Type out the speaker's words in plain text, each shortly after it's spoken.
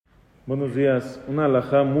Buenos días. Una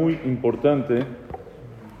alajá muy importante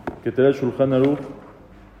que trae el Shulchan Aruch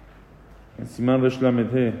en Siman Resh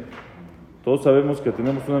Lamed He. Todos sabemos que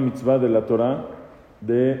tenemos una mitzvah de la Torah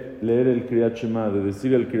de leer el Keriat Shema, de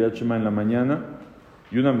decir el Keriat Shema en la mañana,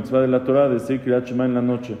 y una mitzvah de la Torah de decir Keriat Shema en la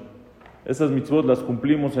noche. Esas mitzvot las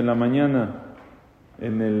cumplimos en la mañana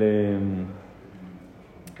en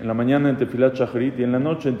la mañana en Tefilat Shacharit y en la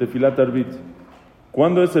noche en Tefilat Arbit.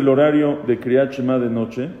 ¿Cuándo es el horario de Keriat Shema de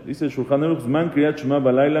noche? Dice el Shulchan Aruch, Zman Keriat Shema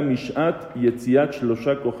balayla mishat yetziat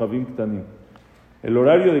shlosha kochavim ktanim. El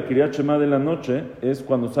horario de Keriat Shema de la noche es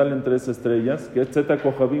cuando salen 3 estrellas, que es Zeta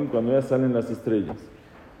Kochavim, cuando ya salen las estrellas.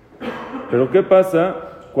 Pero ¿qué pasa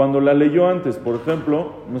cuando la leyó antes? Por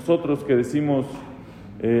ejemplo, nosotros que decimos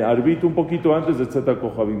Arbit un poquito antes de Zeta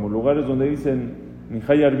Kochavim, lugares donde dicen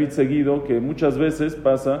Nihai Arbit seguido, que muchas veces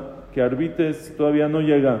pasa que Arbit todavía no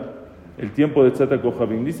llega el tiempo de Zeta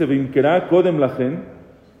Kochavim. Dice, Vimkera Kodem Lachen,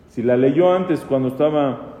 si la leyó antes cuando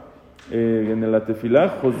estaba en el Atefilá,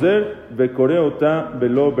 Joser Vekoreota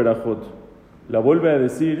Velo Berajot. La vuelve a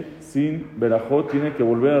decir sin Berajot, tiene que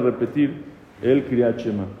volver a repetir el Keriat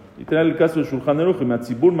Shema. Y trae el caso de Shulchan Aruch,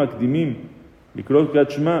 Matzibur Makdimim, Likrot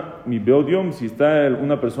Keriat Shema, mi Beodiom, si está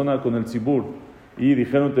una persona con el Tzibur y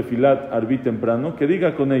dijeron Tefilat Arbit temprano, que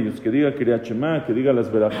diga con ellos, que diga Keriat Shema, que diga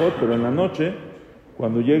las Berajot, pero en la noche,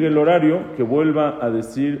 cuando llegue el horario, que vuelva a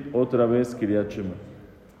decir otra vez Keriat Shema.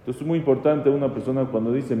 Entonces es muy importante una persona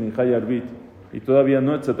cuando dice Minjay Arbit y todavía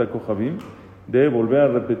no es Zeta Kochavim, de volver a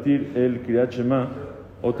repetir el Keriat Shema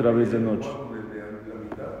otra vez de noche.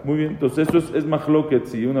 Muy bien, entonces eso es machloket,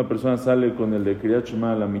 si una persona sale con el de Keriat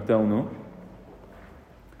Shema a la mitad o no.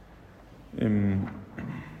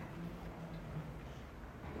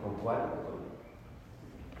 ¿Con cuál?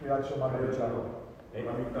 Keriat Shema la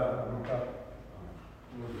mitad.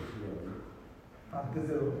 Antes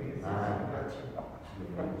de dormir.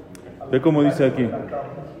 Ve cómo dice aquí.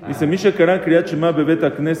 Dice, Misha Kara Keriat Shema bebet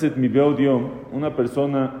hakneset mi beod yom, una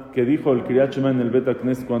persona que dijo el Keriat Shema en el bet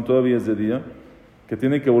hakneset cuando todavía es de día, que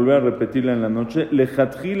tiene que volver a repetirla en la noche,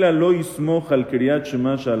 lechatchila lo ismoch al Keriat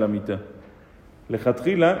Shema shalamita.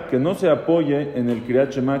 Lechatchila, que no se apoye en el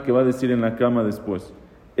Keriat Shema que va a decir en la cama después.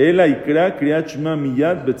 Ela ikra Keriat Shema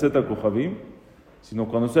miyad betzeta kochavim, sino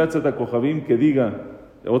cuando sea tzeta kochavim que diga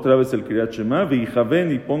otra vez el Keriat Shema,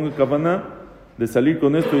 veijaven y ponga kavaná de salir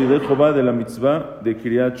con esto y de Jehová de la mitzvah de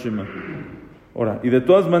Keriat Shema. Ahora, y de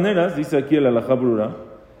todas maneras, dice aquí el alajá brura,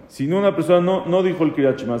 si no una persona no dijo el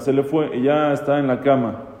Keriat Shema, se le fue y ya está en la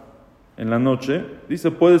cama en la noche,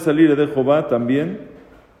 dice puede salir de Jehová también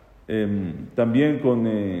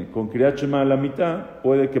con Keriat Shema a la mitad,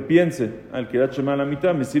 puede que piense, el Keriat Shema a la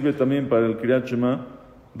mitad me sirve también para el Keriat Shema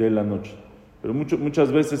de la noche. Pero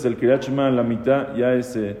muchas veces el Keriat Shema a la mitad ya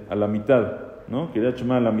es a la mitad, ¿no? Keriat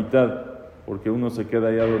Shema a la mitad, porque uno se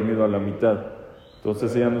queda ya dormido a la mitad.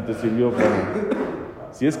 Entonces ya no te sirvió para...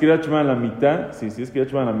 Si es Keriat Shema a la mitad, si es Keriat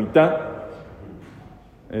Shema a la mitad,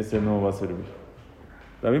 ese no va a servir.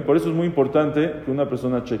 También por eso es muy importante que una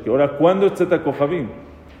persona cheque. Ahora, ¿cuándo es Zeta Kochavim?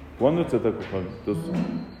 ¿Cuándo es Zeta Kochavim? Entonces,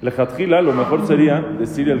 Lechatchila, lo mejor sería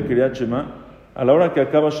decir el Keriat Shema a la hora que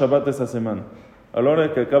acaba Shabbat esa semana. A la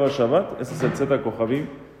hora que acaba Shabbat, ese es el Zeta Kochavim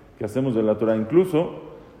que hacemos de la Torah. Incluso,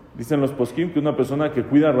 dicen los poskim que una persona que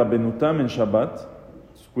cuida Rabbenutam en Shabbat,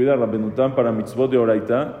 cuida Rabbenutam para mitzvot de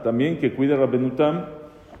Oraita, también que cuida Rabbenutam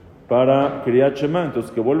para Keriat Shema.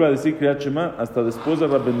 Entonces, que vuelva a decir Keriat Shema hasta después de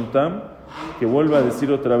Rabbenutam, que vuelva a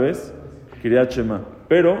decir otra vez Keriat Shema.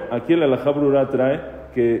 Pero aquí el alajá brura trae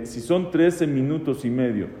que si son 13 minutos y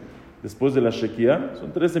medio después de la Shekiah,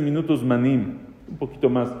 son 13 minutos manim, un poquito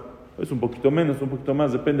más. Es un poquito menos, un poquito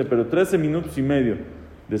más, depende, pero 13 minutos y medio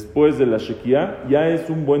después de la Shekiah ya es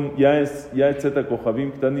Zeta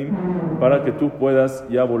Kochavim Ktanim para que tú puedas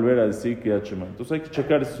ya volver a decir Keriat Shema. Entonces hay que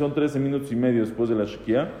checar si son 13 minutos y medio después de la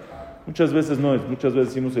Shekiah. Muchas veces no es, muchas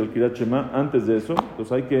veces decimos el Keriat Shema antes de eso.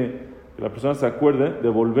 Entonces hay que la persona se acuerde de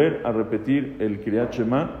volver a repetir el Keriat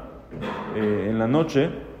Shema en la noche,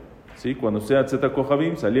 ¿sí? Cuando sea Zeta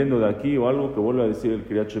Kochavim, saliendo de aquí o algo, que vuelva a decir el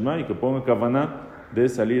Keriat Shema y que ponga kavaná de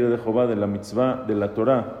salir de Jehová de la mitzvah de la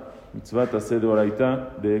Torah, mitzvah taseh de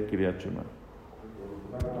Oraita de Keriat Shema.